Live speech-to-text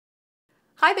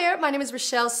Hi there, my name is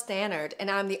Rochelle Stannard,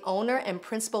 and I'm the owner and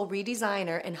principal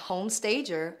redesigner and home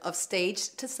stager of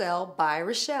Staged to Sell by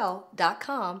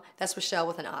Rochelle.com. That's Rochelle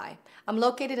with an I. I'm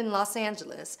located in Los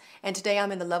Angeles, and today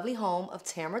I'm in the lovely home of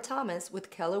Tamara Thomas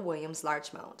with Keller Williams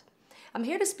Larchmont. I'm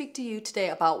here to speak to you today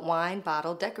about wine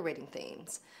bottle decorating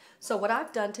themes. So what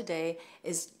I've done today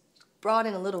is brought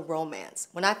in a little romance.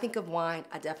 When I think of wine,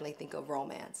 I definitely think of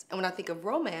romance. And when I think of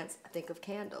romance, I think of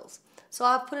candles. So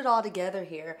I've put it all together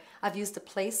here. I've used a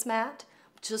placemat,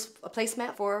 just a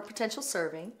placemat for potential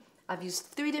serving. I've used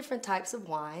 3 different types of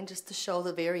wine just to show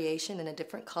the variation in the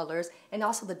different colors and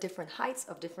also the different heights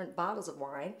of different bottles of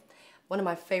wine. One of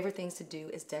my favorite things to do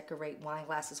is decorate wine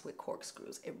glasses with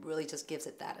corkscrews. It really just gives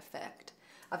it that effect.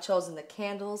 I've chosen the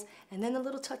candles and then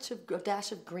a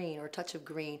dash of green or a touch of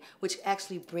green, which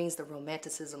actually brings the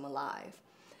romanticism alive.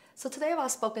 So today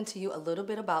I've spoken to you a little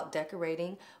bit about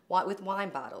decorating with wine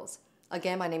bottles.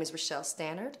 Again, my name is Rochelle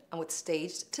Stannard. I'm with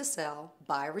Staged to Sell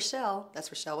by Rochelle. That's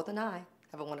Rochelle with an I.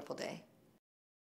 Have a wonderful day.